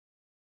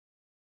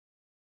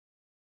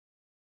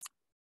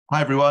Hi,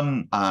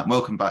 everyone.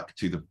 Welcome back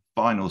to the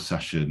final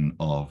session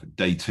of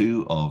day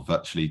 2 of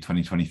Virtually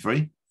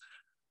 2023.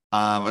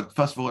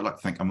 First of all, I'd like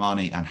to thank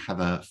Amani and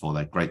Heather for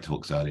their great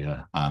talks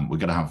earlier. We're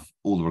going to have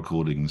all the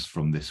recordings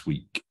from this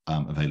week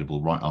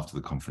available right after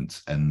the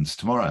conference ends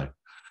tomorrow.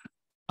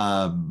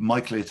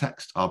 My Clear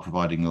Text are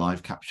providing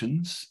live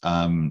captions.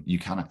 You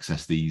can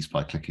access these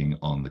by clicking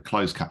on the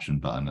closed caption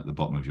button at the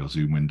bottom of your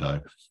Zoom window.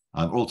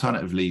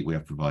 Alternatively, we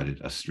have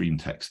provided a stream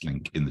text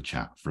link in the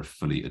chat for a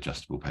fully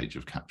adjustable page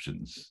of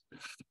captions.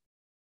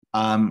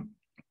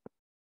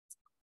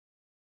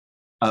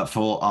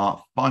 For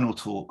our final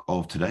talk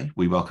of today,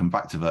 we welcome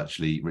back to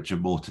Virtually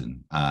Richard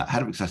Morton,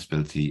 Head of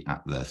Accessibility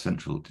at the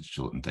Central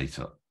Digital and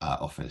Data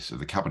Office of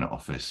the Cabinet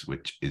Office,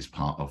 which is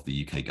part of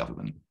the UK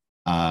government,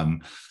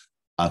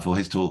 for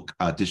his talk,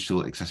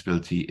 Digital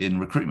Accessibility in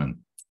Recruitment.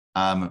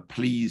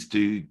 Please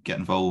do get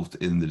involved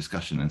in the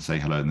discussion and say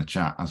hello in the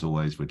chat. As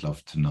always, we'd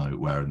love to know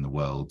where in the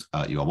world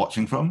you are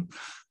watching from.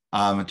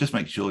 Just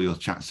make sure your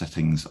chat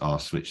settings are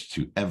switched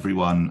to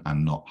everyone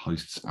and not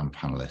hosts and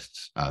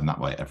panelists. And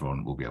that way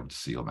everyone will be able to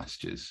see your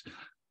messages.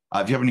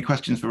 If you have any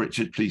questions for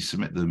Richard, please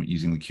submit them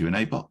using the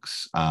Q&A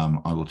box.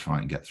 I will try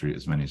and get through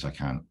as many as I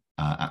can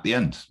at the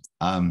end.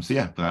 So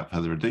yeah, without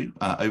further ado,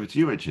 over to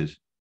you, Richard.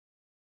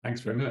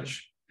 Thanks very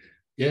much.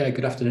 Yeah,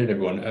 good afternoon,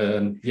 everyone.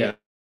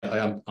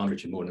 I'm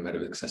Richard Morton, Head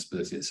of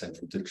Accessibility at the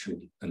Central Digital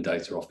and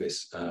Data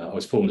Office. I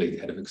was formerly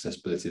Head of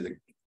Accessibility at the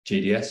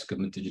GDS,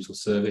 Government Digital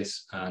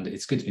Service, and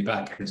it's good to be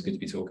back. It's good to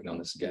be talking on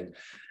this again.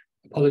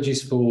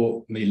 Apologies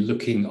for me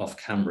looking off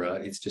camera.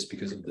 It's just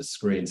because of the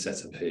screen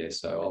setup here,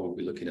 so I will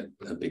be looking at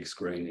a big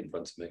screen in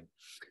front of me.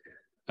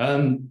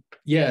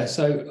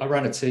 So I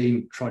ran a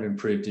team trying to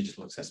improve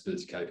digital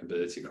accessibility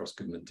capability across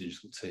government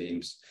digital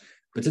teams.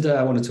 But today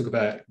I want to talk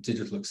about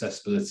digital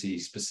accessibility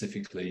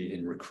specifically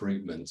in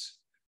recruitment.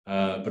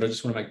 But I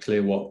just want to make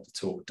clear what the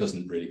talk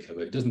doesn't really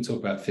cover. It doesn't talk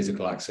about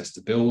physical access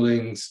to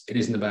buildings. It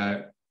isn't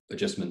about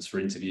adjustments for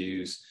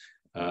interviews,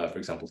 for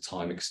example,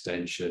 time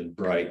extension,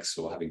 breaks,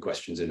 or having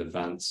questions in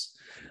advance.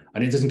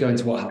 And it doesn't go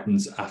into what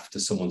happens after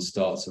someone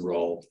starts a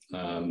role.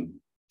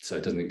 So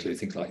it doesn't include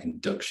things like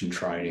induction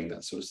training,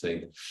 that sort of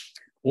thing.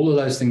 All of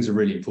those things are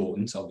really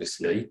important,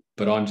 obviously,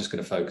 but I'm just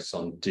going to focus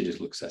on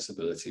digital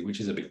accessibility, which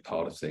is a big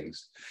part of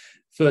things.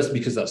 First,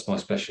 because that's my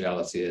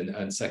speciality,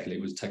 and secondly,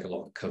 it would take a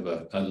lot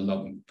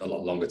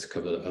longer to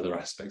cover other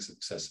aspects of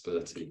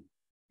accessibility.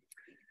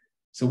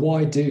 So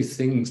why do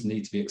things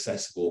need to be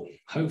accessible?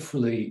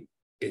 Hopefully,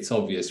 it's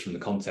obvious from the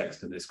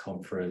context of this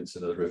conference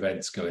and other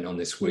events going on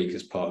this week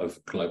as part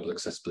of Global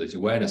Accessibility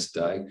Awareness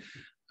Day,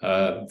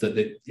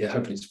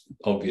 hopefully it's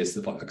obvious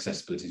that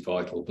accessibility is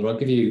vital, but I'll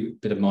give you a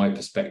bit of my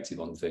perspective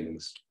on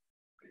things.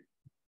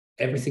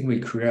 Everything we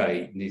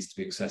create needs to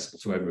be accessible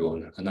to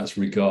everyone, and that's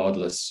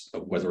regardless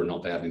of whether or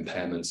not they have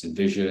impairments in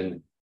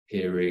vision,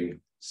 hearing,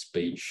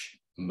 speech,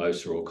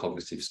 motor or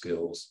cognitive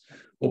skills,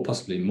 or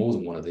possibly more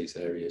than one of these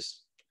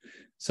areas.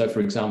 So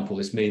for example,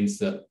 this means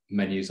that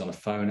menus on a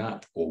phone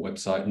app or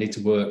website need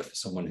to work for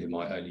someone who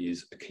might only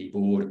use a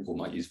keyboard or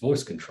might use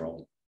voice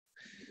control.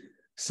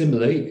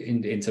 Similarly,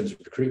 in terms of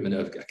recruitment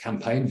of a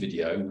campaign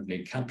video, we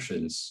need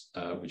captions,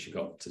 which you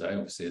got today,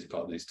 obviously, as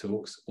part of these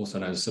talks, also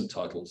known as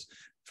subtitles,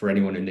 for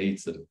anyone who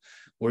needs them.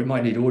 Or it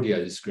might need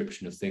audio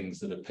description of things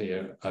that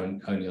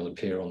only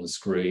appear on the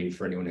screen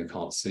for anyone who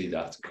can't see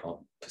that, can't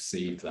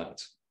perceive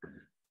that.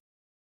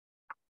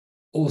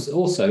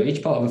 Also,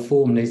 each part of a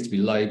form needs to be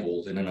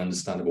labelled in an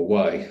understandable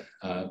way,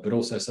 but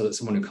also so that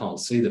someone who can't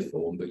see the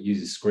form but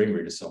uses screen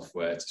reader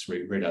software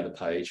to read out the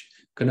page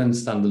can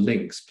understand the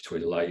links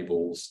between the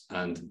labels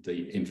and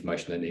the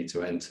information they need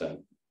to enter.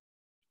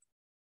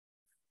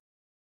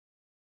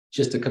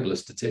 Just a couple of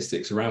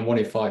statistics. Around 1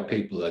 in 5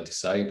 people are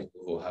disabled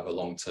or have a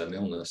long-term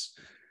illness.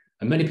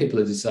 And many people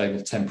are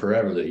disabled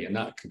temporarily, and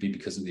that could be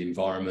because of the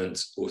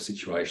environment or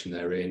situation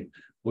they're in,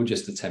 or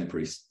just a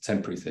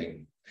temporary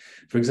thing.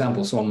 For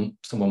example,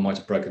 someone might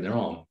have broken their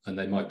arm and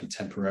they might be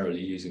temporarily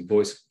using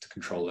voice to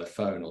control their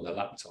phone or their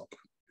laptop.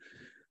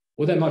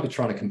 Or they might be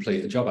trying to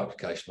complete a job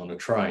application on a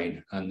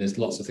train, and there's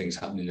lots of things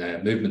happening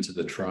there. Movement of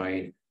the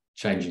train,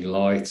 changing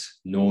light,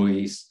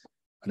 noise,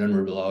 an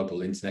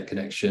unreliable internet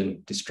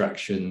connection,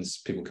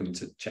 distractions, people coming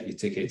to check your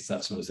tickets,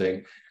 that sort of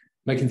thing,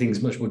 making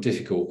things much more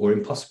difficult or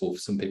impossible for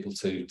some people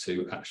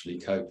to actually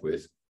cope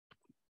with.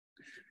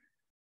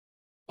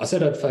 I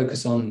said I'd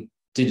focus on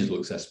digital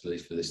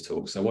accessibility for this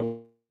talk. So what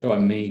do I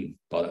mean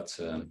by that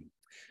term?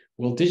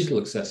 Well, digital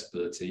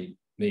accessibility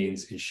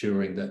means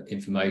ensuring that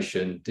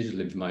digital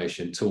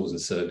information, tools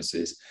and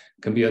services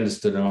can be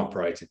understood and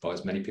operated by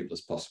as many people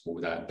as possible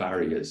without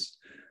barriers.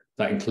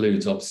 That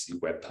includes obviously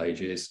web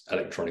pages,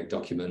 electronic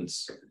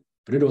documents,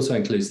 but it also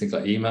includes things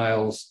like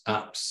emails,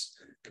 apps,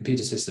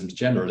 computer systems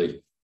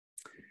generally,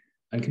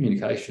 and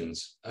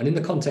communications. And in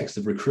the context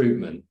of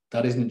recruitment,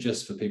 that isn't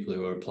just for people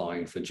who are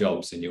applying for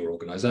jobs in your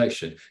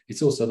organization.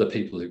 It's also the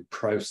people who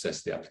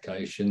process the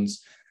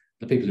applications,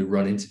 the people who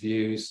run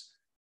interviews,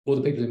 or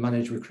the people who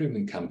manage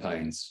recruitment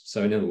campaigns.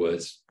 So in other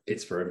words,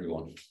 it's for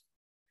everyone.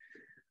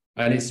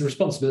 And it's the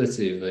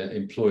responsibility of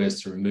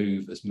employers to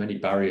remove as many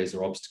barriers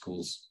or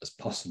obstacles as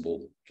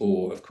possible,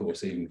 or of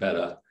course, even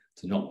better,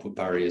 to not put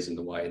barriers in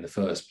the way in the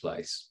first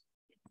place.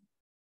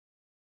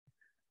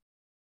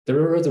 There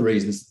are other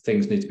reasons that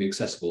things need to be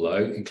accessible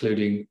though,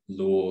 including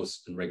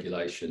laws and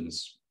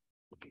regulations.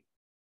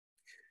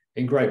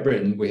 In Great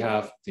Britain, we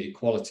have the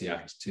Equality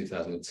Act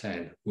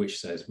 2010, which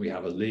says we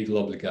have a legal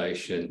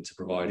obligation to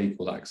provide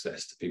equal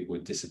access to people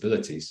with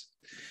disabilities.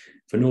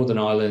 For Northern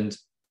Ireland,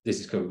 this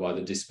is covered by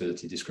the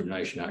Disability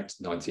Discrimination Act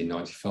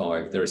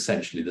 1995. They're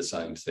essentially the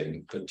same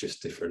thing, but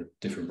just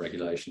different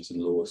regulations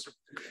and laws.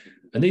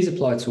 And these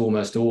apply to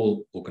almost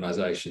all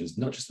organisations,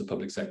 not just the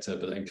public sector,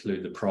 but they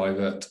include the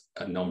private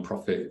and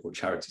non-profit or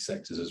charity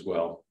sectors as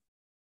well.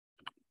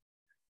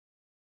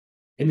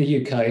 In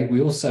the UK,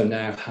 we also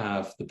now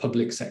have the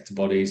public sector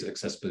bodies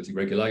accessibility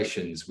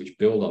regulations, which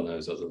build on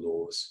those other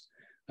laws.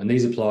 And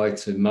these apply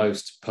to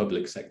most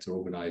public sector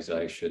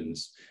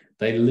organisations.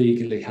 They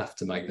legally have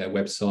to make their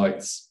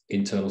websites,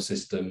 internal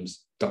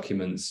systems,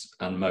 documents,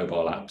 and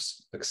mobile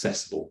apps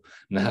accessible.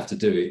 And they have to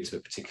do it to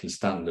a particular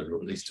standard, or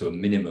at least to a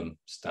minimum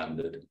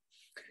standard.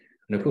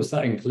 And of course,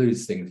 that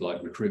includes things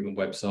like recruitment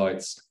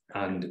websites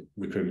and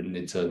recruitment and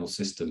internal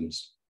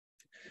systems.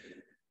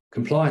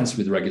 Compliance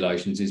with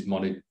regulations is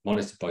monitored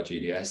by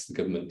GDS, the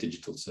Government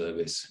Digital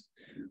Service.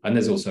 And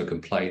there's also a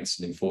complaints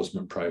and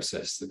enforcement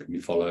process that can be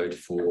followed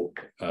for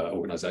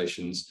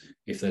organisations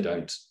if they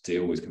don't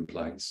deal with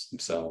complaints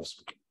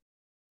themselves.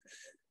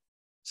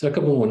 So a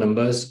couple more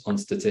numbers on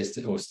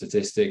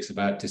statistics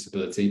about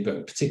disability,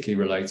 but particularly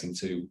relating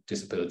to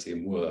disability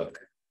and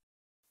work.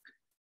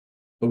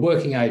 For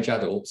working age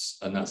adults,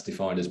 and that's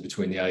defined as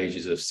between the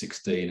ages of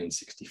 16 and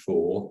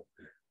 64,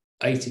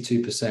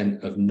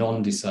 82% of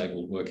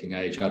non-disabled working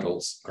age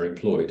adults are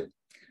employed,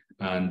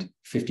 and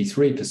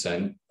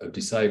 53% of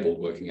disabled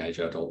working age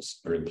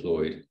adults are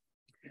employed.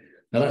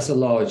 Now that's a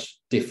large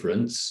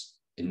difference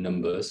in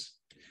numbers.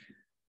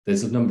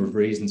 There's a number of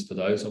reasons for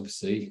those,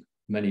 obviously,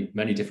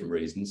 many different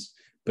reasons,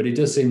 but it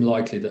does seem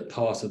likely that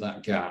part of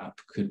that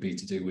gap could be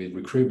to do with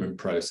recruitment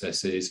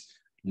processes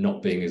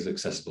not being as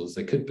accessible as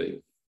they could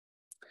be.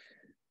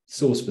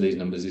 Source for these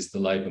numbers is the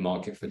labour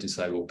market for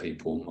disabled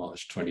people,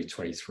 March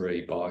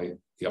 2023, by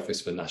the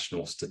Office for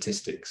National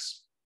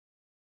Statistics.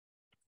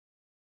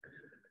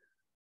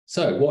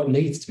 So what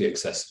needs to be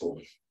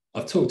accessible?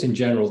 I've talked in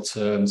general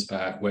terms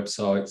about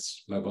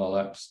websites, mobile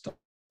apps,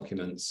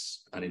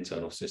 documents, and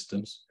internal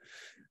systems,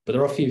 but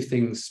there are a few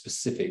things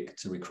specific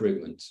to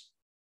recruitment.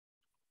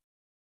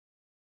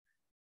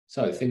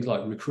 So things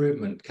like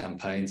recruitment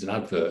campaigns and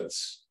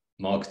adverts,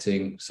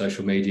 marketing,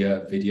 social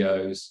media,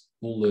 videos,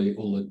 all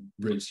the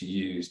routes you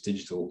use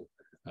digital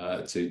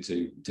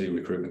to do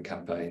recruitment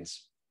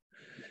campaigns.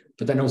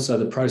 But then also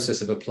the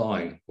process of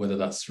applying, whether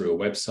that's through a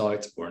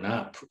website or an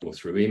app or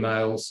through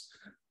emails.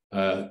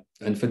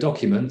 And for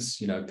documents,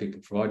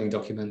 people providing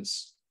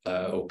documents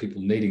or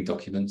people needing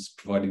documents,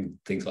 providing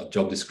things like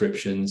job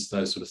descriptions,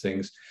 those sort of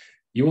things.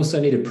 You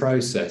also need a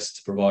process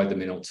to provide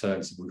them in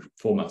alternative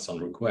formats on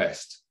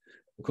request.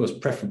 Of course,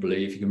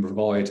 preferably if you can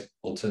provide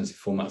alternative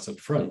formats up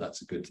front,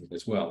 that's a good thing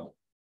as well.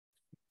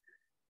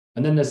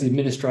 And then there's the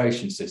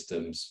administration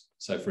systems.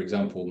 So for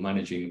example,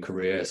 managing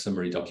career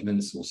summary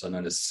documents, also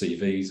known as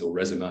CVs or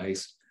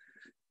resumes,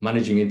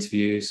 managing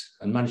interviews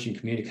and managing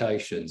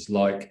communications,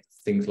 like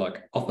things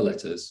like offer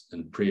letters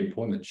and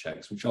pre-employment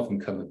checks, which offer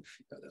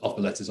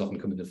letters often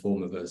come in the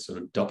form of a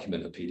sort of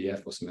document, a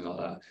PDF or something like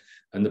that,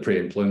 and the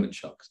pre-employment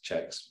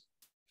checks.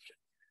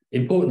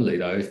 Importantly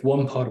though, if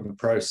one part of a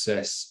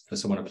process for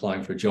someone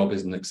applying for a job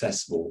isn't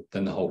accessible,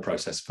 then the whole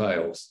process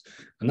fails.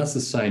 And that's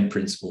the same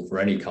principle for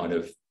any kind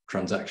of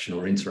transaction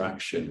or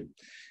interaction.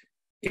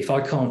 If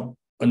I can't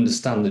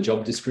understand the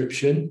job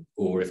description,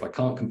 or if I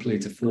can't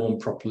complete a form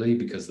properly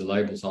because the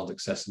labels aren't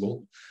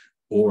accessible,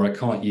 or I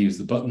can't use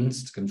the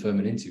buttons to confirm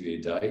an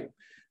interview date,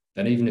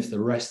 then even if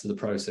the rest of the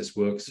process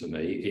works for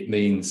me, it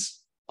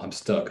means I'm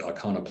stuck. I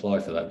can't apply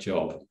for that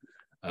job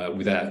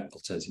without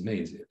alternative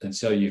means. And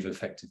so you've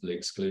effectively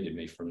excluded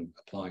me from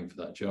applying for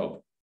that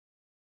job.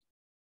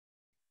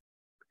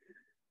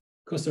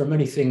 Of course, there are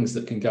many things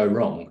that can go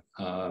wrong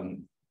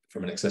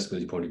from an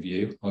accessibility point of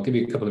view. I'll give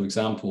you a couple of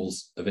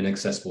examples of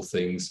inaccessible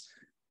things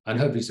and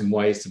hopefully some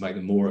ways to make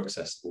them more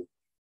accessible.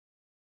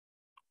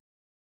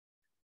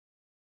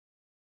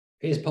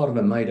 Here's part of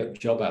a made-up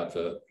job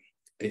advert.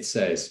 It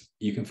says,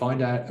 you can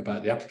find out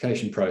about the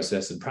application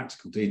process and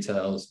practical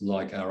details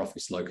like our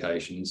office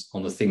locations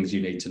on the things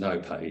you need to know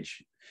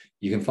page.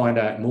 You can find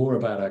out more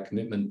about our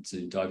commitment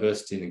to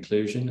diversity and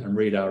inclusion and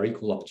read our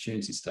equal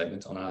opportunity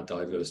statement on our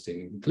diversity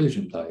and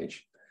inclusion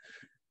page.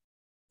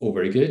 All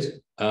very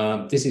good.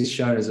 This is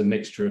shown as a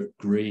mixture of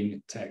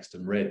green text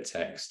and red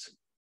text.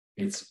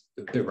 It's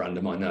a bit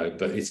random, I know,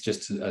 but it's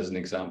just as an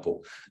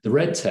example. The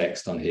red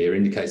text on here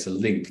indicates a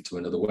link to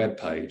another web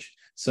page.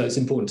 So it's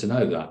important to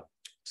know that.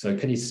 So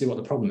can you see what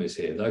the problem is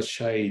here? Those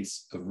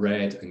shades of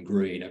red and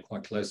green are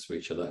quite close to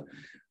each other,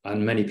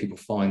 and many people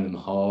find them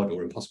hard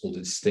or impossible to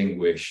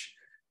distinguish,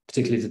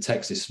 particularly if the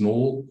text is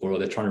small, or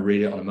they're trying to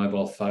read it on a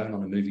mobile phone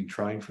on a moving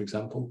train, for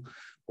example,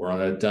 or on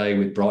a day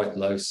with bright,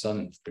 low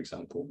sun, for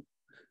example.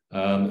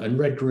 And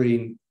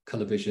red-green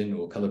colour vision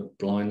or colour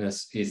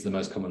blindness is the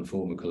most common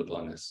form of colour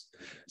blindness.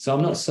 So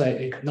I'm not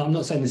saying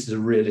this is a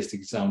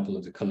realistic example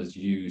of the colours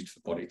used for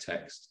body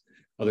text.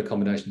 Other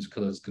combinations of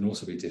colours can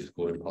also be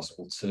difficult and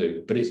possible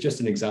too, but it's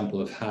just an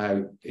example of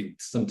how it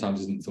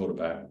sometimes isn't thought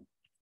about.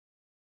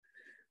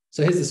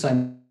 So here's the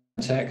same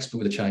text, but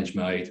with a change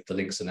made. The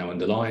links are now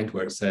underlined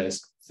where it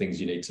says things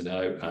you need to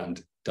know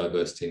and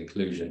diversity and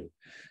inclusion.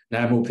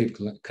 Now more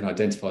people can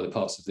identify the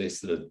parts of this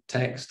that are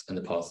text and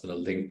the parts that are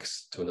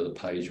links to another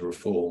page or a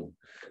form.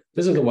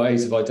 There's other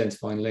ways of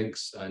identifying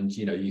links, and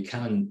you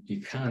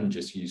can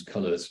just use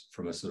colours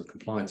from a sort of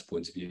compliance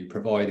point of view,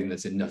 providing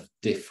there's enough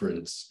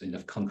difference,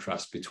 enough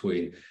contrast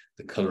between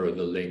the colour of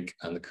the link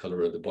and the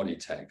colour of the body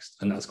text.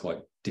 And that's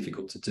quite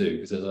difficult to do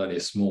because there's only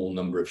a small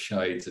number of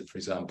shades of, for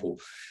example,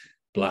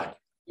 black,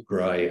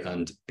 grey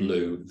and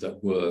blue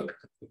that work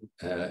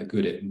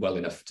well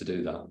enough to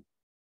do that.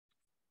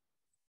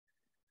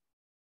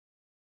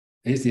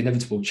 Here's the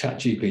inevitable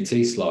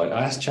ChatGPT slide.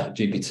 I asked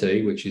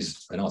ChatGPT, which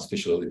is an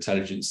artificial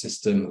intelligence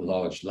system, a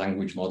large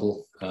language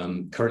model,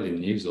 currently in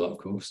the news a lot, of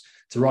course,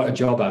 to write a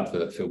job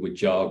advert filled with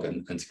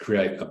jargon and to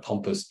create a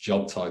pompous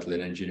job title in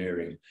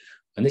engineering.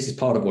 And this is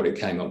part of what it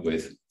came up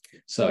with.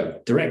 So,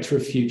 Director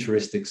of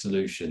Futuristic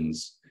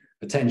Solutions.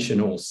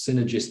 Attention all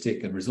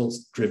synergistic and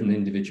results-driven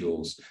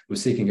individuals who are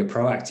seeking a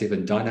proactive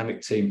and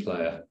dynamic team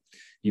player.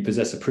 You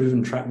possess a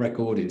proven track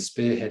record in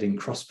spearheading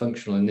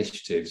cross-functional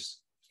initiatives.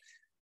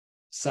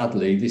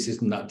 Sadly, this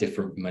isn't that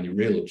different from any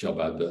real job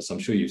adverts. I'm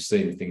sure you've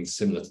seen things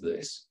similar to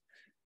this.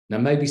 Now,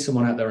 maybe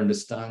someone out there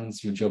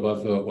understands your job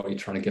advert, what you're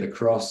trying to get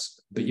across,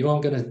 but you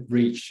aren't going to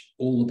reach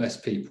all the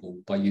best people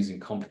by using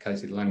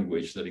complicated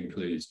language that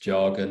includes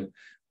jargon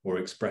or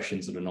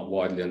expressions that are not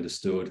widely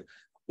understood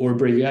or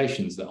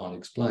abbreviations that aren't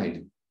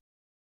explained.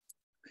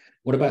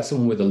 What about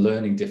someone with a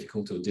learning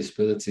difficulty or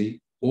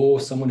disability, or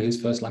someone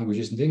whose first language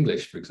isn't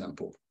English, for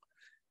example?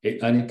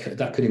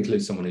 That could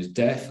include someone who's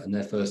deaf and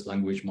their first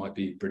language might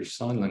be British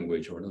Sign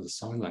Language or another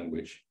sign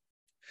language.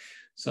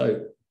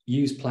 So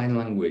use plain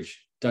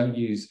language. Don't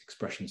use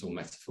expressions or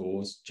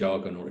metaphors,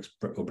 jargon or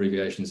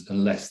abbreviations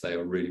unless they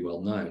are really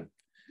well known.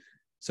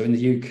 So in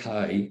the UK,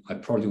 I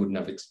probably wouldn't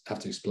have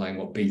to explain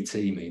what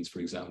BT means, for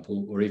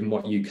example, or even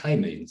what UK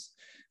means,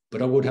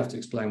 but I would have to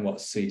explain what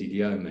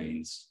CDDO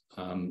means,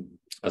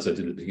 as I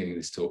did at the beginning of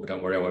this talk, but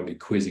don't worry, I won't be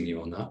quizzing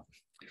you on that.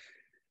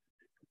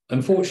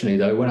 Unfortunately,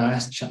 though, when I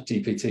asked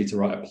ChatGPT to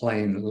write a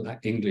plain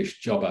English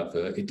job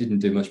advert, it didn't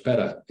do much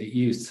better. It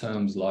used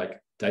terms like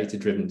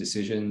data-driven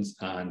decisions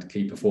and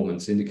key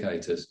performance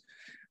indicators,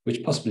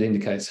 which possibly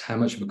indicates how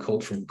much of a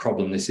cultural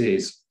problem this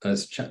is,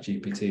 as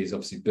ChatGPT is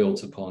obviously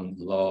built upon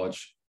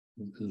large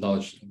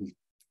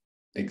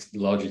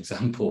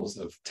examples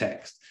of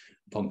text,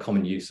 upon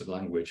common use of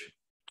language.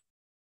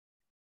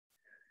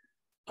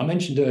 I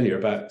mentioned earlier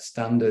about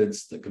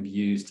standards that can be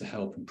used to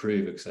help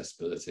improve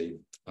accessibility.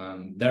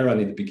 They're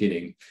only the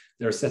beginning.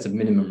 They're a set of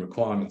minimum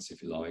requirements,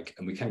 if you like,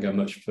 and we can go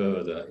much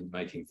further in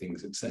making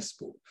things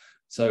accessible.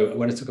 So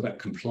when I talk about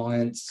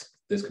compliance,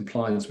 there's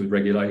compliance with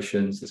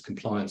regulations, there's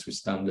compliance with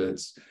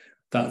standards.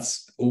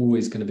 That's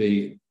always going to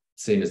be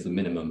seen as the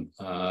minimum.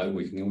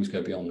 We can always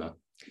go beyond that.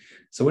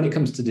 So when it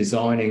comes to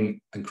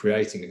designing and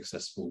creating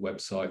accessible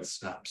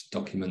websites, apps,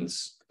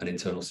 documents, and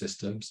internal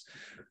systems,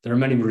 there are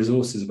many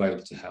resources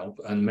available to help,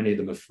 and many of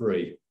them are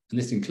free. And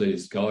this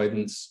includes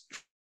guidance,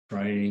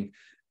 training,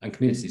 and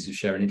communities who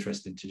share an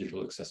interest in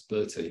digital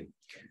accessibility.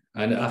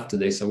 And after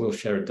this, I will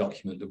share a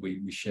document that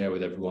we share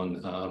with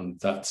everyone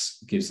that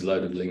gives a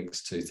load of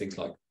links to things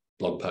like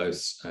blog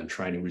posts and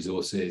training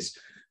resources,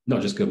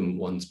 not just government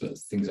ones, but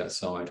things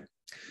outside.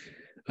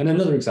 And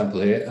another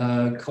example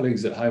here,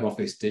 colleagues at Home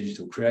Office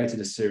Digital created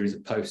a series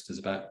of posters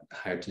about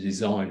how to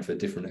design for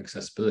different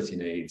accessibility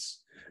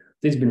needs.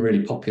 These have been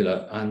really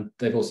popular, and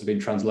they've also been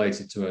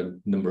translated to a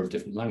number of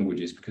different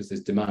languages because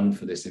there's demand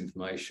for this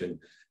information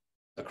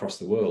across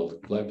the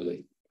world,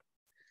 globally.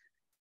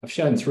 I've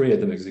shown three of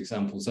them as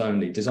examples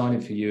only: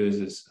 designing for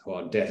users who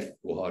are deaf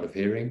or hard of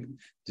hearing,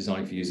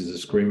 designing for users of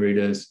screen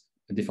readers,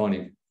 and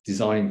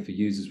designing for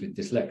users with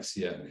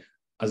dyslexia.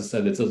 As I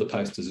said, there's other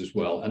posters as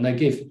well, and they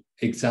give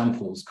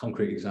examples,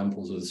 concrete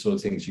examples of the sort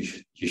of things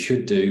you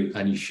should do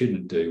and you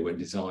shouldn't do when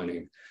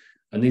designing.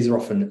 And these are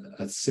often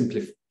a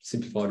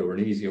simplified or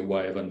an easier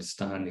way of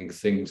understanding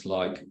things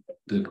like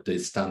the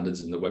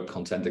standards and the web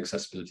content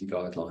accessibility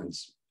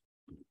guidelines.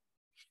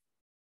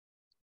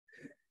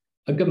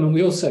 At government,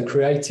 we also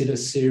created a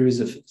series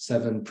of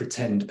 7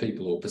 pretend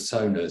people or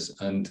personas,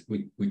 and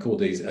we call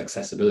these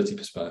accessibility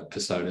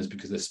personas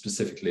because they're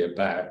specifically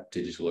about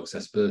digital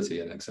accessibility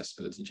and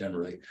accessibility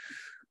generally,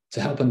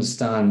 to help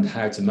understand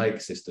how to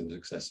make systems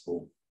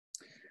accessible.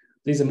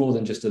 These are more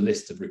than just a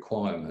list of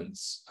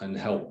requirements and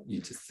help you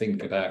to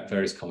think about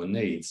various common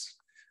needs.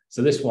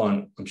 So this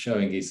one I'm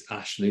showing is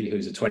Ashley,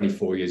 who's a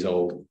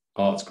 24-year-old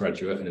arts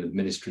graduate and an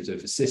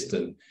administrative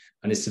assistant,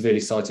 and is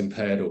severely sight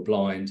impaired or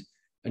blind,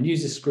 and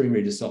uses screen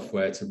reader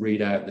software to read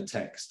out the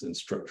text and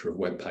structure of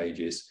web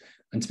pages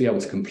and to be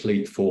able to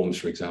complete forms,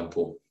 for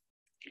example.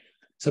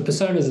 So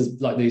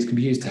personas like these can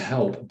be used to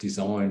help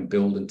design,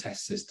 build, and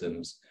test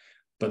systems,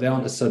 but they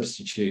aren't a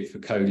substitute for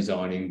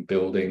co-designing,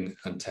 building,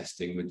 and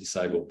testing with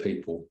disabled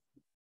people.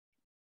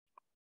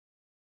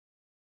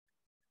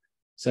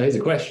 So here's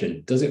a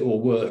question: does it all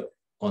work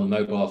on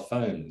mobile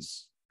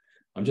phones?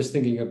 I'm just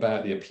thinking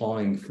about the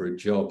applying for a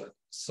job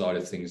side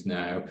of things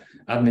now.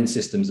 Admin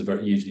systems are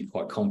usually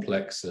quite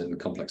complex and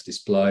complex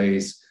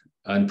displays,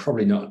 and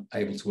probably not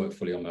able to work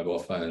fully on mobile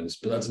phones,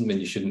 but that doesn't mean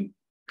you shouldn't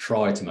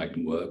try to make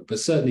them work. But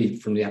certainly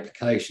from the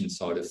application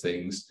side of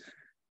things,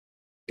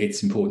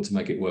 it's important to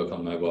make it work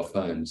on mobile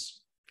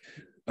phones.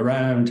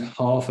 Around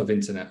half of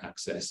internet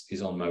access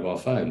is on mobile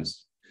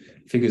phones.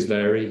 Figures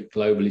vary.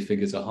 Globally,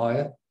 figures are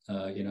higher.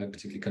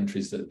 Particularly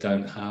countries that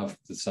don't have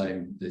the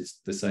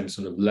same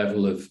sort of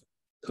level of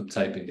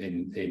uptake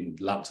in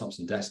laptops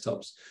and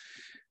desktops.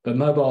 But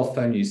mobile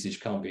phone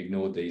usage can't be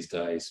ignored these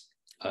days.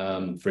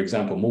 For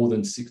example, more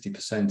than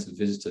 60% of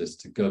visitors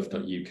to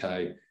gov.uk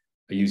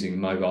are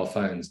using mobile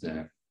phones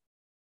now.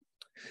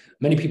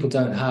 Many people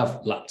don't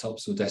have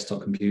laptops or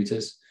desktop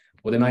computers,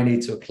 or they may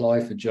need to apply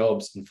for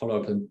jobs and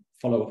follow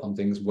up on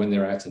things when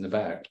they're out and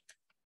about.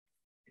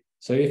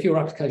 So if your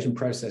application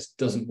process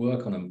doesn't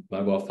work on a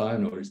mobile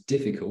phone, or it's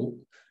difficult,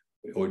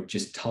 or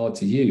just hard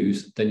to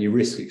use, then you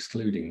risk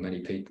excluding many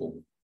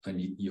people,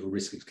 and you'll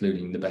risk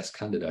excluding the best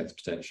candidates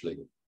potentially.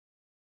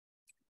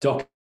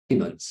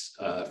 Documents,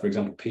 for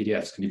example,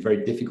 PDFs can be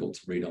very difficult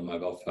to read on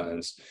mobile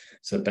phones,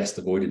 so best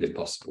avoided if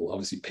possible.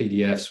 Obviously,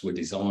 PDFs were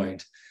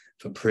designed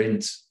for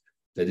print.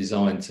 They're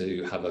designed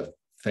to have a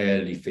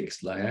fairly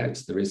fixed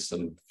layout. There is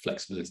some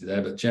flexibility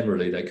there, but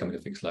generally they come in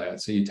a fixed layout.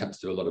 So you'd have to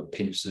do a lot of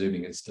pinch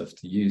zooming and stuff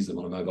to use them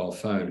on a mobile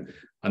phone,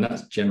 and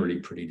that's generally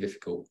pretty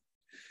difficult.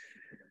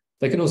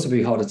 They can also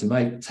be harder to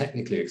make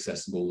technically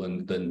accessible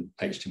than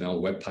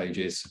HTML web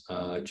pages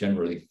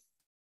generally.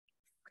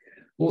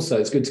 Also,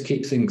 it's good to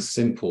keep things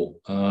simple.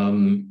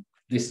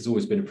 This has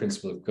always been a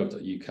principle of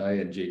gov.uk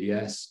and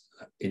GDS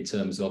in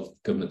terms of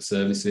government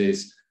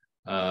services,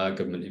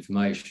 government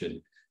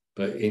information.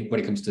 But when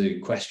it comes to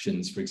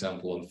questions, for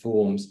example, on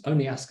forms,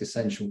 only ask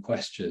essential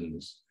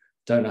questions.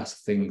 Don't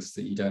ask things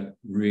that you don't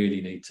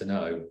really need to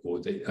know, or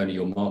that only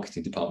your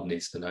marketing department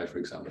needs to know, for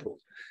example.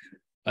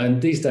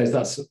 And these days,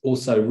 that's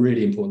also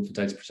really important for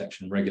data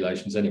protection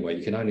regulations anyway.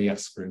 You can only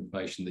ask for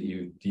information that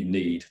you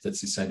need,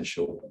 that's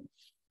essential.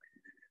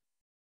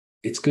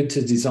 It's good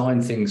to design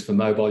things for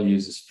mobile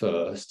users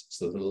first,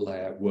 so that the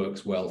layout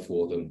works well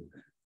for them.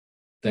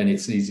 Then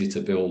it's easier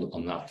to build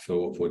on that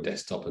for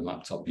desktop and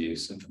laptop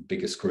use, and for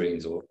bigger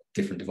screens or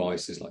different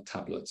devices like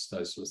tablets,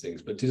 those sort of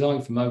things. But design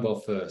for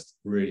mobile first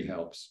really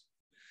helps.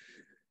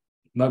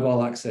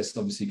 Mobile access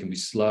obviously can be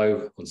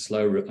slow on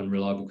slow,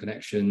 unreliable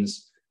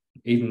connections.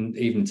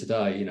 Even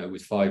today,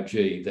 with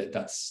 5G,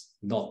 that's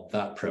not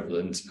that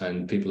prevalent,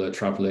 and people are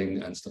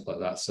traveling and stuff like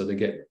that, so they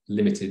get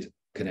limited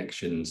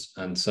connections,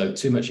 and so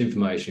too much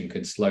information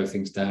can slow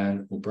things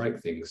down or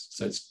break things.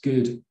 So it's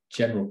good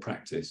general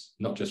practice,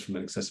 not just from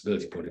an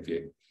accessibility point of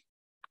view.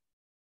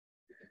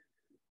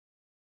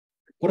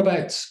 What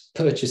about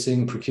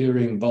purchasing,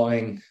 procuring,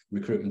 buying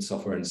recruitment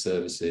software and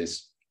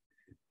services?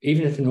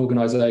 Even if an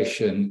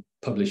organization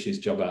publishes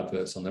job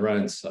adverts on their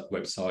own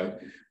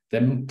website,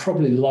 they're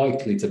probably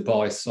likely to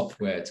buy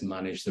software to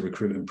manage the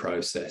recruitment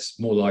process,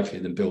 more likely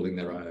than building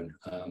their own,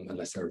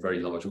 unless they're a very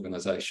large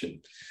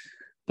organization.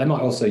 They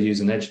might also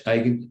use an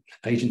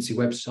agency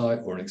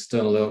website or an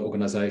external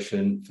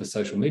organization for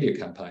social media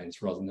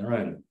campaigns rather than their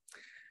own.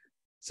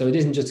 So it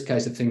isn't just a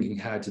case of thinking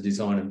how to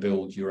design and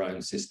build your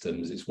own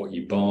systems. It's what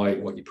you buy,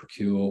 what you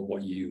procure,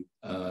 what you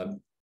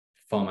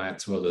farm out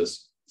to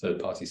others,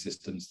 third-party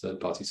systems,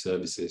 third-party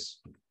services.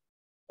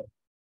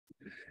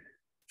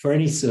 For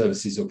any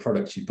services or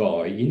products you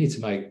buy, you need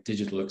to make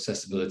digital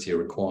accessibility a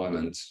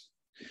requirement.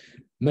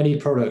 Many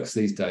products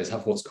these days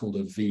have what's called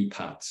a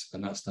VPAT,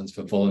 and that stands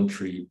for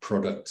Voluntary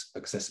Product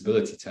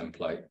Accessibility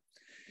Template,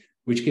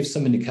 which gives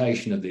some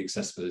indication of the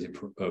accessibility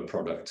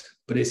product,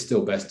 but it's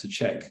still best to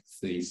check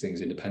these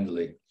things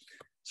independently.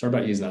 Sorry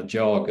about using that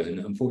jargon.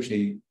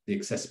 Unfortunately, the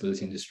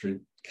accessibility industry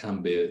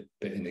can be a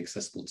bit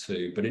inaccessible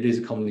too, but it is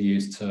a commonly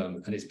used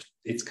term, and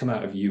it's come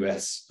out of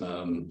US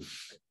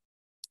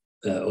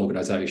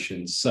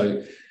organizations.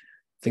 So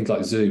things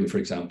like Zoom, for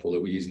example,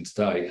 that we're using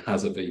today,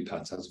 has a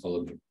VPAT, has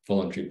a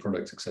voluntary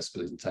product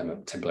accessibility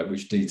template,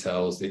 which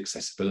details the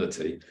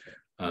accessibility.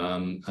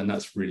 And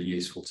that's really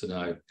useful to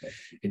know.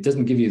 It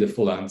doesn't give you the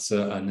full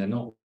answer, and they're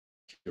not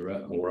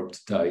accurate or up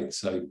to date.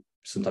 So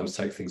sometimes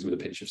take things with a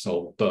pinch of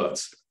salt,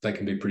 but they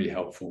can be pretty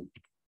helpful.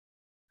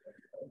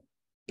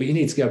 But you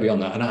need to go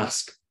beyond that and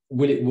ask,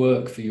 will it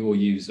work for your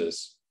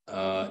users?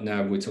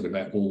 Now we're talking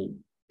about all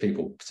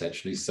people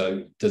potentially.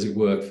 So does it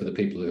work for the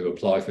people who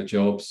apply for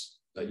jobs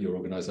at your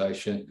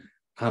organization,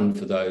 and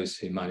for those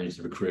who manage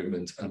the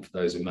recruitment, and for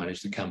those who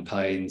manage the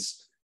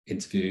campaigns,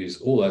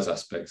 interviews, all those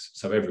aspects?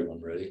 So everyone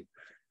really.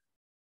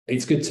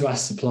 It's good to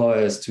ask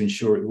suppliers to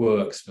ensure it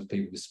works for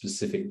people with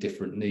specific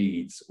different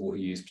needs, or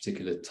who use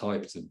particular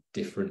types of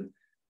different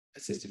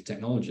assistive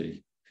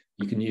technology.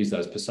 You can use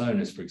those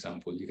personas, for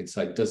example. You can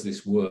say, does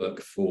this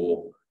work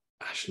for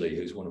Ashley,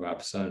 who's one of our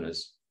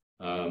personas,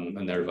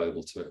 and they're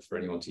available for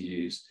anyone to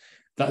use.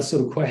 That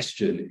sort of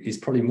question is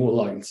probably more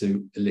likely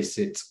to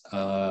elicit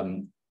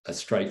a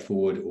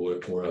straightforward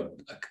or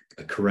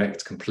a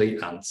correct,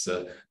 complete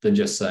answer than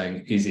just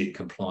saying, is it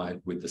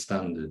compliant with the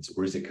standards,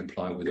 or is it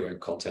compliant with the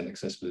content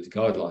accessibility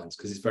guidelines?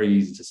 Because it's very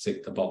easy to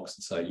tick the box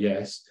and say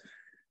yes.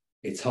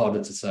 It's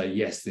harder to say,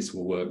 yes, this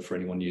will work for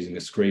anyone using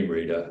a screen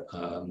reader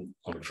on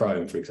a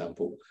Chrome, for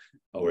example,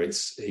 or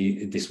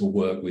this will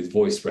work with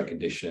voice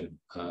recognition.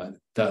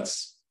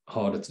 That's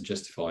harder to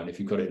justify. And if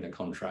you've got it in a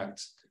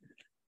contract,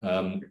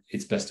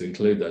 it's best to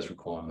include those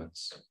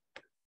requirements.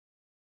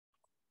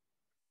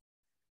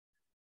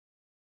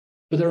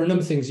 But there are a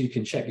number of things you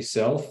can check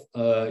yourself.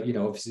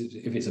 Obviously,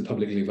 if it's a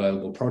publicly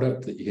available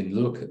product that you can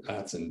look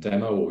at and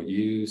demo or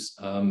use,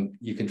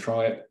 you can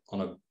try it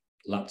on a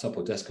laptop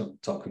or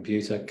desktop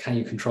computer. Can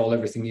you control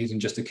everything using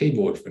just a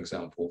keyboard, for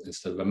example,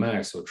 instead of a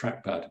mouse or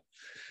trackpad?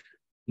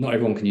 Not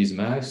everyone can use a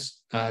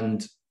mouse,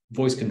 and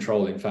voice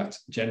control, in fact,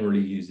 generally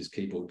uses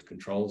keyboard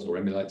controls or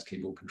emulates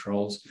keyboard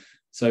controls.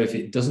 So if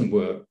it doesn't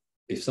work,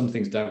 if some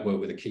things don't work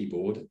with a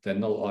keyboard, they're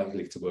not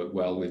likely to work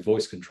well with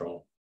voice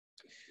control.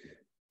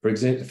 For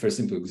a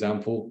simple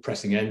example,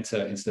 pressing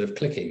enter instead of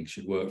clicking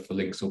should work for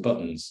links or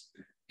buttons.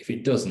 If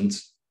it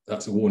doesn't,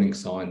 that's a warning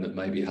sign that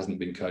maybe it hasn't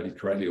been coded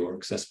correctly, or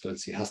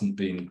accessibility hasn't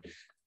been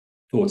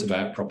thought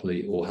about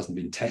properly or hasn't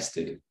been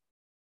tested.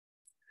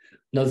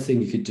 Another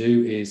thing you could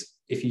do is,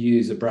 if you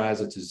use a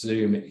browser to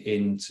zoom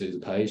into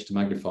the page to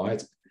magnify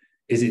it,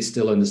 is it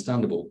still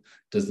understandable?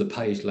 Does the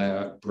page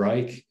layout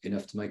break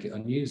enough to make it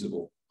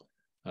unusable?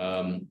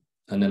 And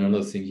then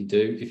another thing you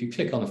do, if you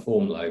click on a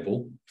form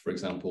label, for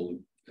example,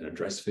 an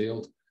address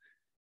field,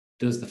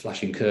 does the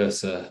flashing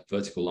cursor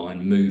vertical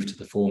line move to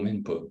the form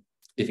input?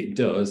 If it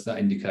does, that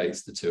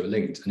indicates the two are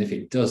linked. And if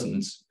it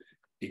doesn't,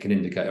 it can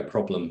indicate a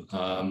problem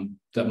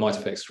that might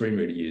affect screen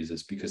reader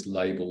users, because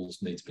labels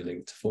need to be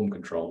linked to form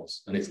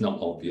controls, and it's not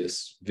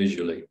obvious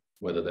visually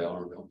whether they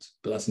are or not.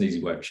 But that's an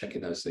easy way of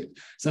checking those things.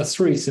 So that's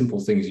 3 simple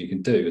things you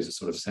can do as a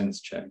sort of sense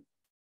check.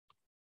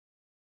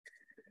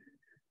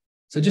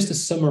 So just to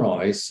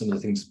summarize some of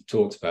the things we've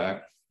talked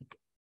about,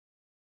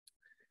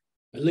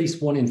 at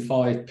least 1 in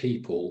 5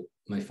 people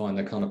may find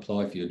they can't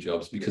apply for your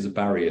jobs because of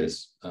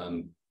barriers,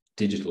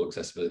 digital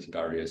accessibility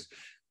barriers.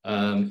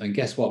 And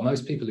guess what?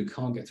 Most people who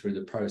can't get through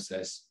the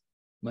process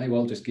may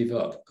well just give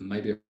up and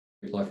maybe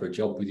apply for a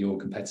job with your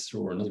competitor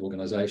or another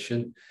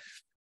organization.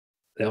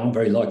 They aren't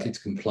very likely to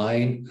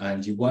complain,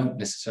 and you won't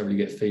necessarily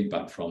get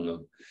feedback from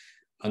them.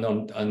 And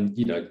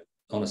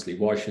honestly,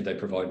 why should they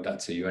provide that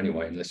to you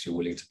anyway, unless you're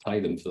willing to pay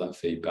them for that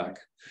feedback?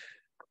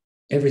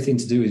 Everything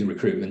to do with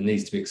recruitment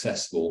needs to be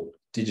accessible.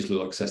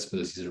 Digital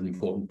accessibility is an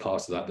important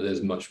part of that, but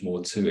there's much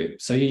more to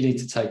it. So you need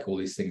to take all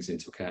these things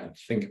into account.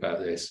 Think about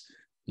this.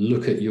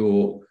 Look at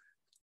your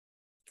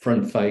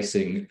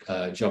front-facing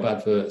job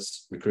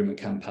adverts, recruitment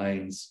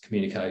campaigns,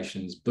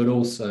 communications, but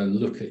also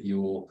look at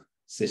your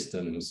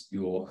systems,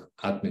 your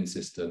admin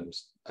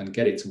systems, and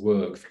get it to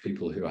work for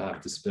people who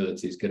have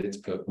disabilities, get it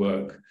to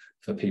work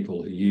for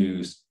people who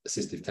use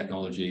assistive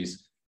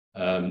technologies,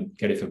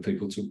 get it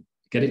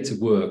to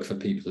work for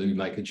people who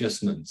make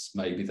adjustments.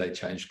 Maybe they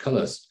change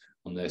colors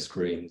on their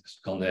screens,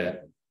 on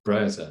their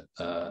browser.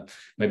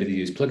 Maybe they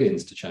use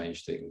plugins to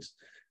change things.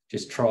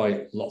 Just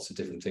try lots of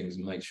different things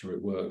and make sure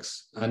it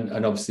works.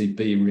 And obviously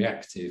be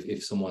reactive.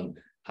 If someone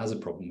has a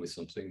problem with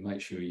something, make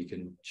sure you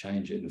can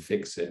change it and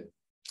fix it.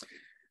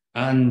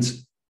 And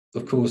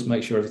of course,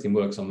 make sure everything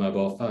works on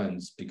mobile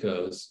phones,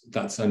 because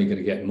that's only going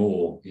to get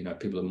more.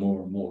 People are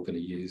more and more going to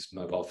use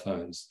mobile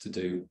phones to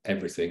do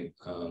everything.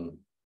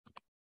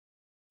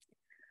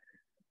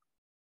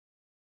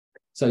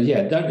 So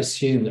yeah, don't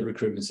assume that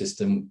recruitment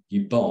system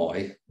you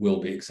buy will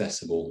be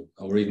accessible,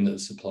 or even that the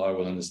supplier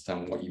will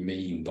understand what you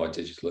mean by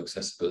digital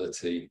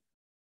accessibility.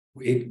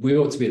 We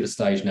ought to be at the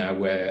stage now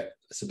where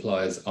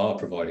suppliers are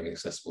providing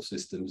accessible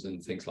systems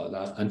and things like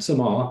that. And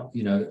some are,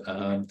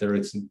 there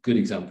are some good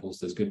examples,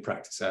 there's good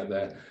practice out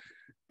there.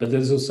 But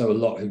there's also a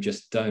lot who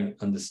just don't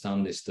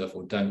understand this stuff,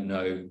 or don't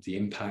know the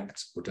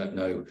impact, or don't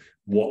know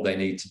what they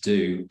need to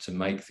do to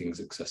make things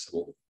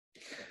accessible.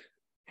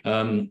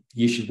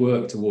 You should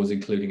work towards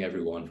including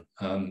everyone.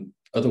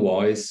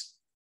 Otherwise,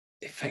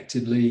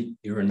 effectively,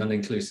 you're a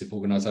non-inclusive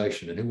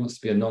organisation. And who wants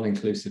to be a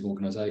non-inclusive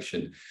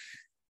organisation?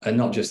 And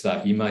not just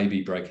that, you may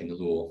be breaking the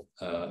law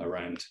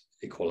around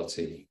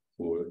equality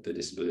or the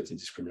Disability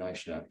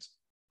Discrimination Act.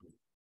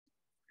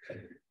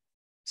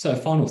 So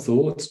final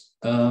thought,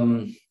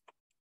 and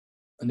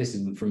this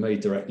isn't from me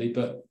directly,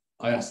 but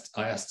I asked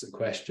a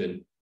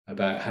question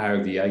about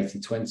how the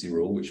 80-20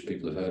 rule, which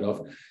people have heard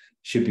of,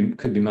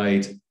 could be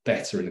made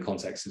better in the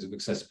context of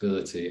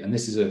accessibility. And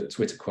this is a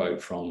Twitter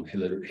quote from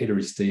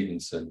Hilary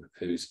Stevenson,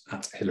 who's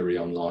at Hilary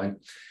Online.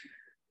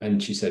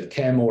 And she said,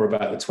 care more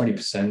about the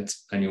 20%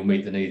 and you'll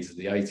meet the needs of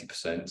the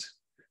 80%,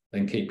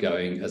 then keep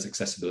going, as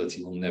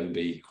accessibility will never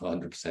be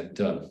 100%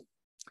 done.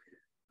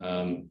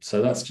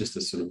 So that's just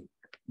a sort of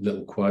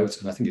little quote,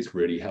 and I think it's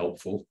really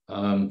helpful.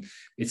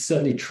 It's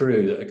certainly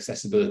true that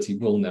accessibility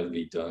will never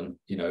be done.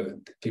 You know,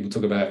 people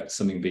talk about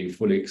something being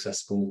fully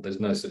accessible. There's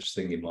no such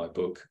thing in my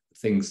book.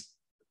 Things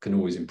can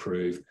always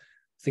improve.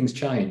 Things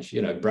change.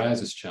 You know,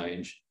 browsers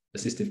change,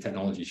 assistive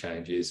technology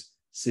changes,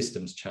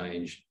 systems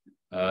change.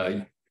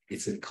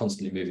 It's a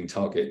constantly moving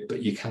target,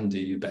 but you can do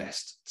your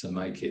best to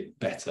make it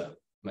better,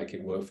 make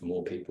it work for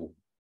more people.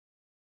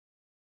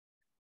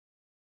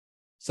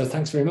 So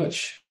thanks very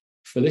much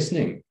for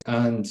listening,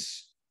 and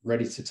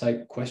ready to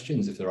take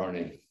questions if there are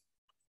any.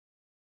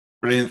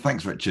 Brilliant.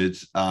 Thanks, Richard.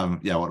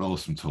 Yeah, what an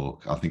awesome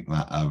talk. I think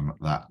that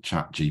that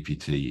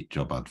ChatGPT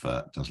job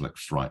advert does look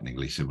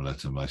frighteningly similar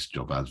to most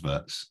job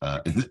adverts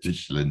in the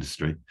digital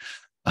industry.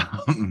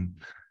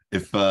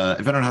 If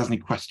anyone has any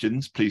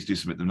questions, please do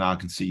submit them now. I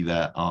can see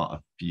there are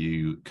a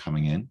few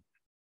coming in.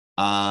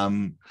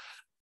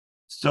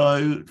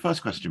 So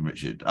first question,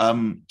 Richard.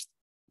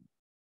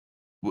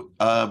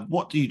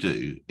 What do you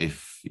do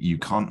if you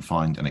can't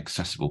find an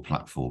accessible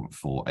platform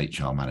for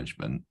HR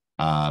management?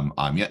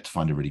 I'm yet to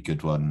find a really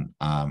good one.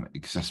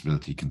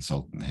 Accessibility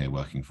consultant here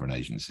working for an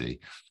agency.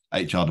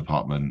 HR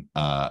department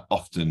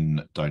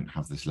often don't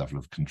have this level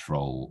of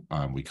control.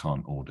 We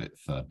can't audit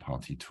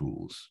third-party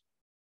tools.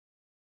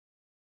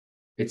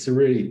 It's a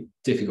really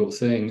difficult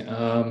thing.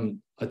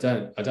 I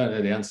don't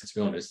know the answer, to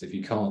be honest. If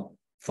you can't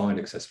find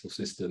accessible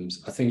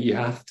systems, I think you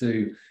have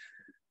to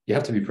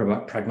be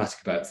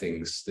pragmatic about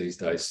things these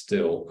days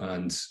still,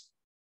 and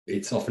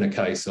it's often a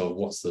case of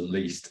what's the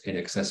least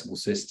inaccessible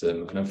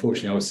system. And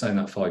unfortunately, I was saying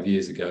that 5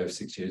 years ago,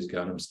 6 years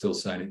ago, and I'm still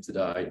saying it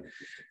today.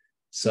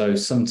 So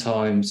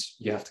sometimes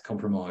you have to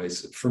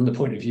compromise. From the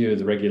point of view of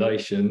the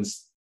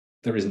regulations,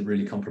 there isn't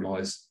really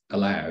compromise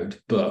allowed,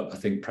 but I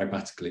think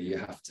pragmatically you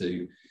have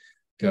to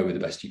go with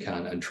the best you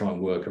can and try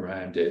and work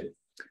around it.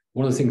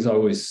 One of the things I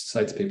always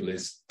say to people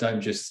is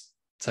don't just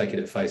take it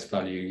at face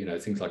value, you know,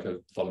 things like a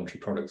voluntary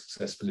product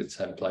accessibility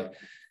template.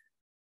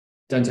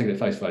 Don't take it at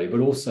face value, but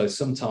also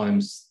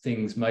sometimes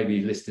things may be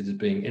listed as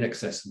being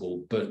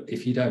inaccessible, but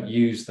if you don't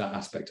use that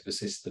aspect of a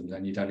system,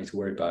 then you don't need to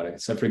worry about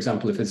it. So for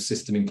example, if a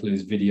system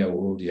includes video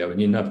or audio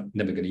and you're never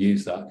going to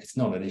use that, it's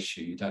not an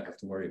issue. You don't have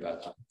to worry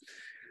about that.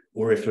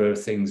 Or if there are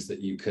things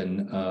that you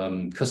can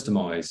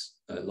customize,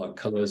 like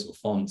colors or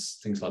fonts,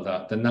 things like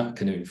that, then that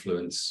can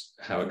influence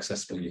how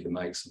accessible you can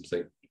make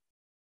something.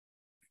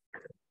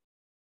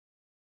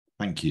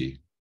 Thank you.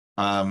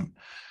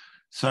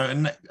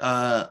 So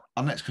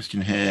our next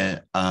question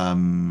here,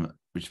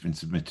 which has been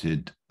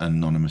submitted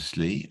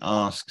anonymously,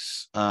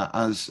 asks,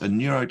 as a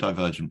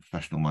neurodivergent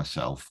professional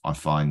myself, I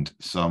find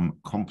some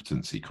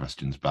competency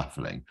questions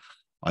baffling.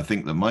 I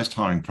think that most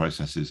hiring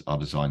processes are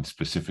designed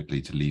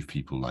specifically to leave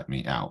people like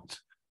me out.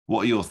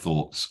 What are your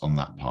thoughts on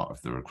that part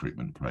of the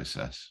recruitment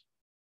process?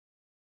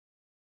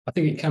 I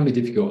think it can be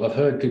difficult. I've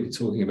heard people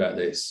talking about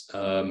this,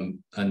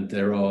 and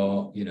there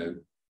are, you know,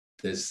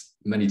 there's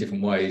many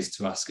different ways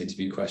to ask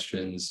interview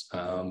questions.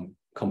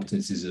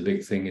 Competencies is a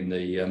big thing in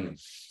the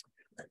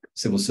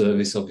civil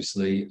service,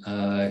 obviously.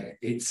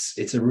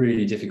 It's a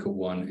really difficult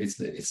one. It's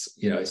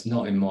you know, it's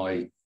not in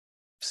my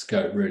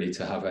scope really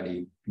to have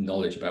any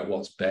knowledge about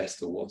what's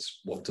best or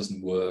what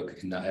doesn't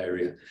work in that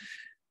area.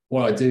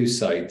 What I do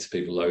say to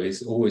people though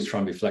is always try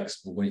and be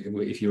flexible.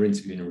 If you're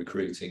interviewing and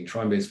recruiting,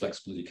 try and be as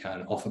flexible as you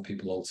can, offer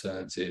people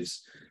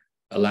alternatives,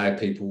 allow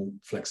people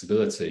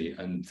flexibility,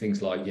 and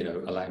things like, you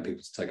know, allowing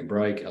people to take a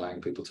break, allowing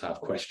people to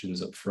have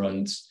questions up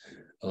front,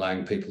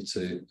 allowing people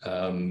to,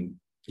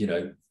 you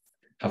know,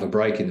 have a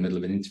break in the middle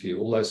of an interview.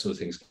 All those sort of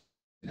things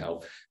can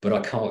help. But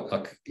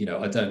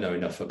I don't know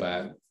enough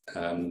about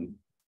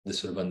the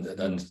sort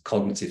of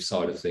cognitive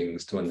side of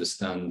things to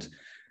understand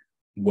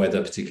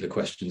whether particular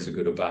questions are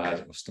good or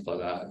bad or stuff like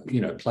that.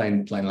 You know,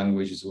 plain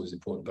language is always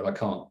important, but I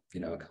can't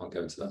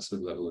go into that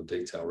sort of level of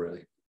detail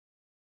really.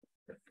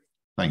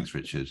 Thanks,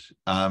 Richard.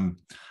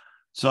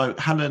 So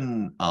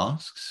Helen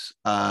asks,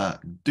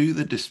 does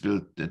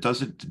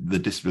the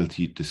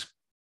Disability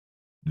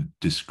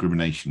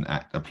Discrimination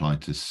Act apply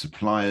to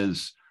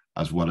suppliers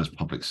as well as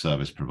public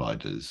service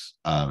providers?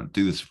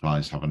 Do the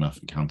suppliers have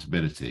enough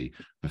accountability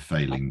for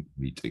failing to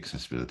meet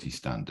accessibility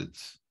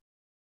standards?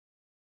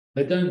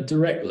 They don't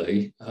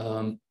directly,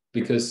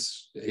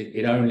 because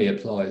it only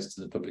applies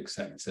to the public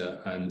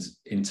sector. And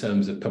in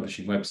terms of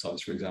publishing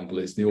websites, for example,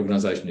 it's the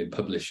organisation who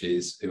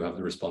publishes who have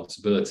the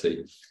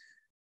responsibility.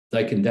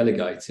 They can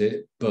delegate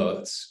it,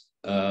 but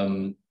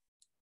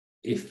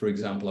if, for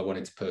example, I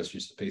wanted to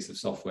purchase a piece of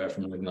software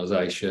from an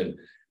organisation,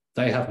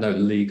 they have no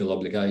legal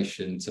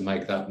obligation to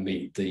make that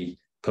meet the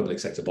public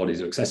sector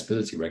bodies or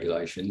accessibility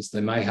regulations.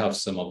 They may have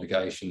some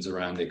obligations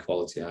around the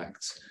Equality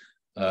Act,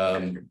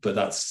 but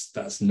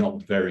that's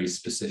not very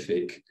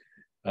specific.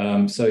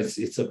 So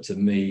it's up to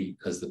me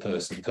as the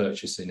person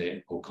purchasing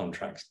it or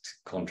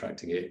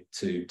contracting it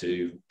to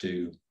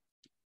do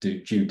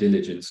due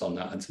diligence on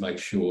that and to make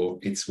sure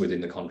it's within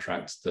the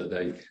contracts that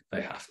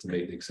they have to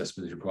meet the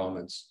accessibility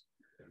requirements.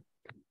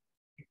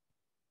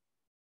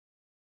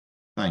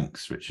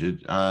 Thanks,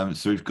 Richard.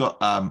 So we've got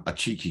a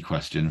cheeky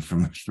question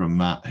from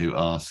Matt, who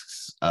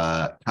asks,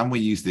 can we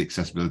use the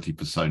accessibility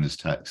personas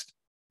text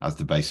as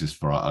the basis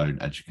for our own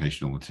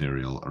educational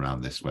material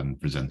around this when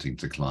presenting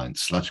to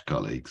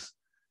clients/colleagues?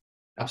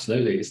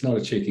 Absolutely. It's not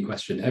a cheeky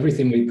question.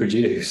 Everything we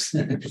produce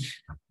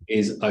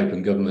is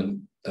open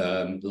government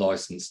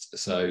licensed.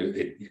 So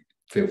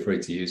feel free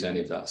to use any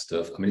of that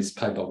stuff. I mean, it's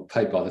paid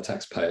by the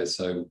taxpayers,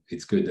 so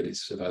it's good that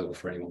it's available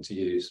for anyone to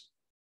use.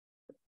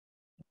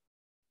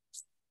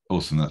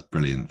 Awesome. That's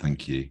brilliant.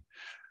 Thank you.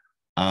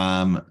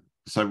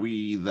 So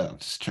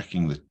just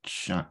checking the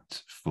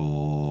chat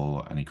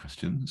for any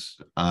questions.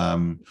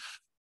 And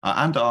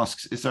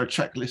asks, is there a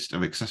checklist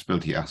of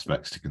accessibility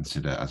aspects to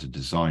consider as a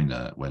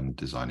designer when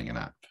designing an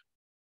app?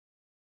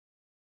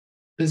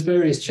 There's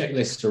various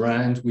checklists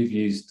around. We've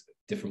used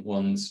different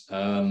ones.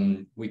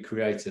 We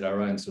created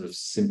our own sort of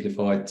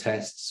simplified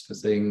tests for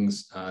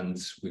things, and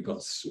we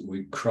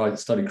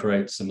started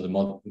create some of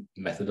the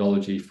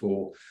methodology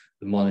for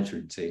the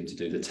monitoring team to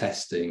do the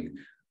testing.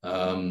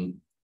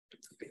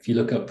 If you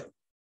look up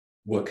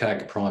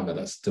WCAG Primer,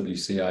 that's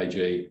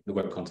WCAG, the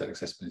Web Content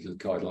Accessibility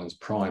Guidelines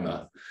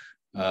Primer,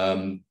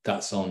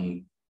 that's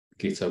on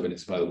GitHub and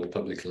it's available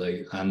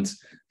publicly, and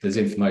there's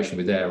information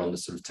with there on the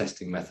sort of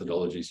testing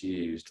methodologies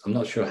used. I'm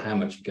not sure how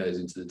much it goes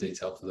into the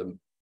detail for the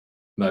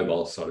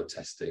mobile side of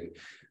testing,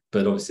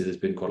 but obviously there's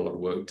been quite a lot of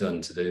work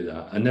done to do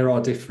that, and there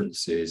are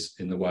differences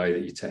in the way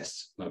that you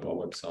test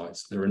mobile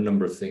websites. There are a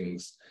number of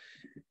things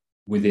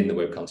within the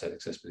Web Content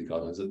Accessibility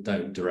Guidelines that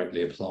don't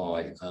directly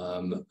apply,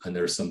 and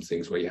there are some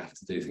things where you have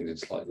to do things in a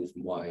slightly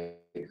different way,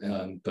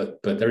 but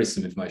there is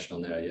some information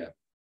on there. Yeah.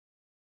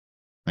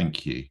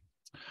 Thank you.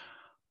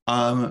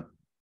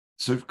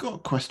 So we've got a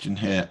question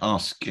here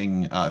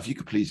asking if you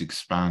could please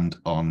expand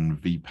on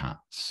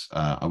VPATs.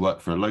 I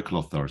work for a local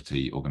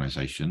authority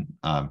organisation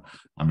and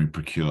we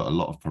procure a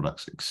lot of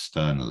products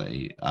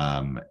externally.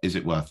 Is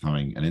it worth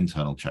having an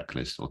internal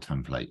checklist or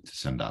template to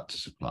send out to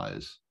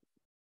suppliers?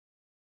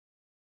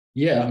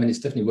 Yeah, I mean, it's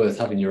definitely worth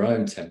having your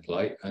own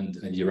template and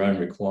your own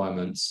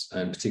requirements,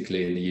 and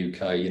particularly in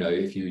the UK, you know,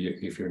 if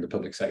you're in the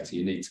public sector,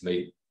 you need to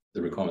meet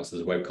the requirements of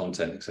the Web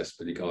Content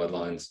Accessibility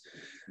Guidelines,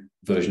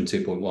 version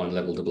 2.1,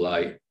 level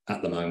AA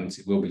at the moment.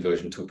 It will be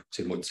version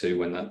 2.2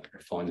 when that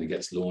finally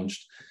gets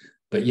launched.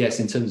 But yes,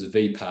 in terms of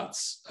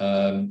VPATs,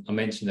 I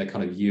mentioned they're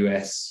kind of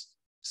US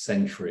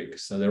centric.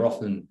 So they're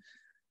often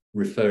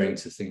referring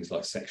to things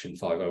like Section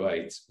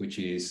 508, which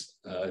is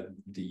the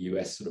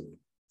US sort of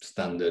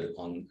standard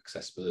on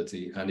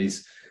accessibility, and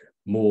is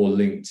more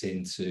linked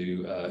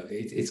into,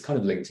 it's kind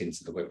of linked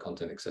into the Web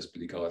Content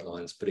Accessibility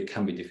Guidelines, but it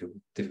can be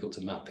difficult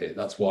to map it.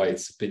 That's why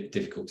it's a bit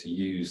difficult to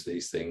use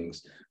these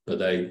things, but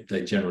they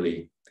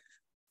generally,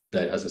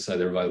 as I say,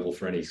 they're available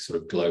for any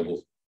sort of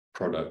global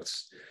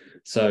products.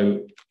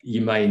 So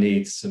you may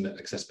need some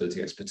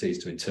accessibility expertise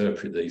to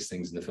interpret these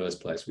things in the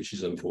first place, which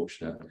is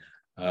unfortunate.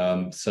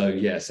 So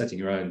yeah, setting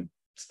your own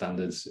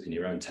standards in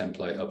your own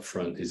template up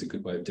front is a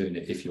good way of doing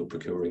it if you're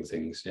procuring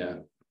things. Yeah.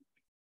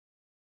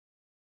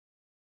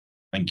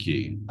 Thank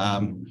you.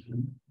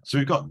 So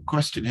we've got a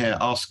question here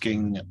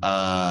asking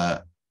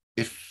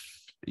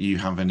if you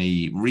have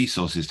any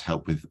resources to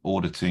help with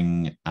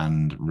auditing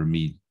and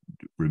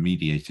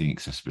remediating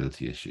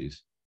accessibility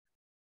issues.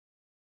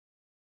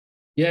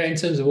 Yeah, in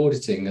terms of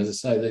auditing, as I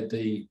say,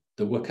 the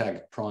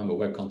WCAG Primer,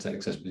 Web Content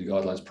Accessibility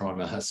Guidelines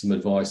Primer, has some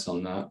advice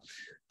on that.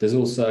 There's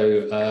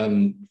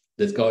also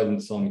there's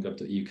guidance on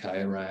gov.uk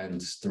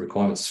around the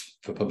requirements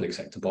for public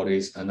sector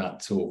bodies, and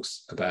that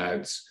talks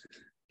about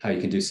how you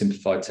can do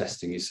simplified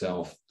testing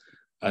yourself.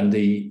 And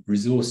the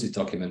resources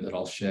document that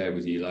I'll share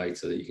with you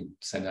later that you can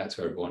send out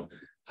to everyone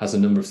has a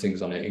number of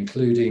things on it,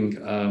 including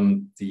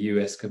the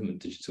US Government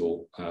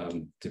Digital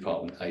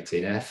Department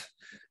 18F,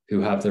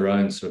 who have their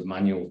own sort of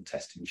manual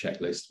testing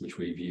checklist, which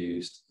we've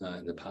used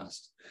in the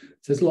past.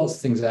 So there's lots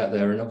of things out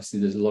there, and obviously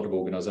there's a lot of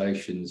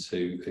organisations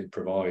who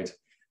provide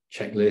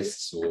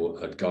checklists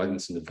or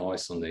guidance and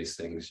advice on these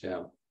things.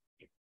 Yeah.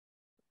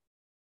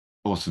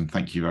 Awesome,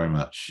 thank you very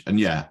much. And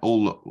yeah,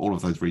 all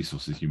of those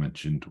resources you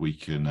mentioned, we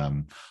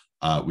can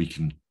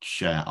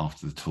share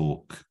after the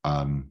talk.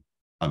 I'm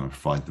going to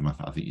provide them.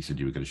 I think you said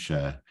you were going to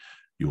share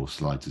your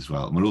slides as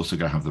well. And we're also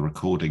going to have the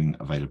recording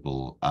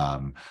available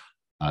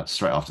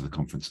straight after the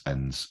conference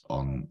ends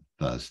on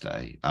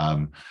Thursday.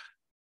 So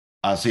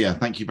yeah,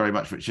 thank you very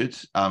much, Richard.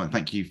 And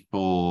thank you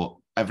for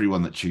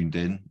everyone that tuned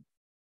in.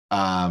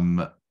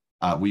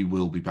 We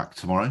will be back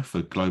tomorrow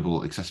for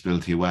Global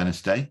Accessibility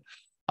Awareness Day.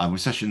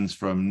 With sessions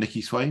from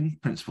Nikki Swain,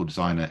 Principal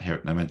Designer here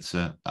at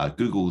Nomensa,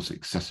 Google's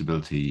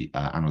Accessibility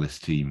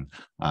Analyst team,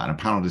 and a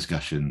panel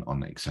discussion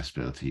on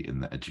accessibility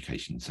in the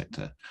education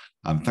sector.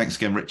 Thanks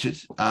again, Richard,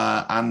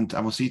 and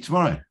we'll see you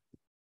tomorrow.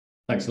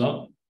 Thanks a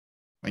lot.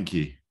 Thank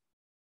you.